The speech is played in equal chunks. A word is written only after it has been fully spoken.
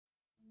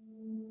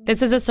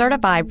This is a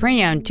certified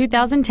pre-owned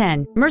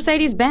 2010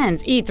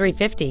 Mercedes-Benz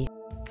E350.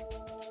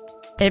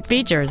 It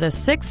features a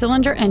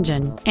 6-cylinder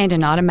engine and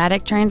an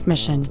automatic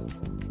transmission.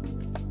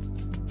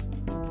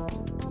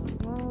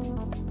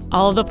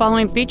 All of the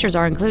following features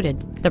are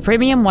included: the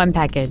Premium One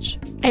package,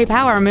 a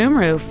power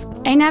moonroof,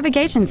 a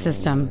navigation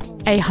system,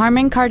 a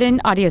Harman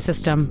Kardon audio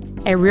system,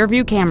 a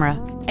rear-view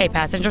camera, a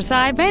passenger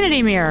side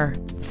vanity mirror,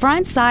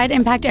 front side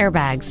impact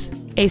airbags,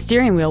 a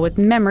steering wheel with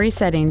memory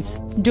settings,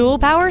 dual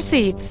power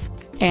seats,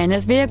 and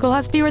this vehicle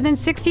has fewer than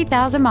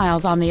 60,000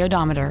 miles on the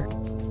odometer.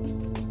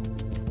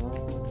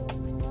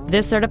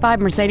 This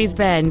certified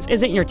Mercedes-Benz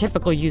isn't your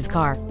typical used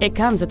car. It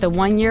comes with a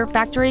 1-year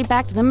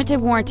factory-backed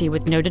limited warranty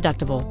with no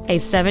deductible, a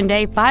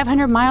 7-day,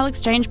 500-mile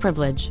exchange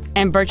privilege,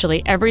 and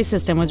virtually every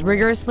system was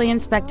rigorously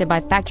inspected by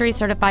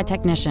factory-certified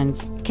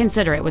technicians.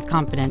 Consider it with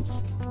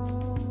confidence.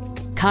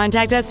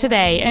 Contact us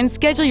today and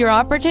schedule your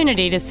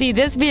opportunity to see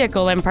this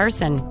vehicle in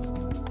person.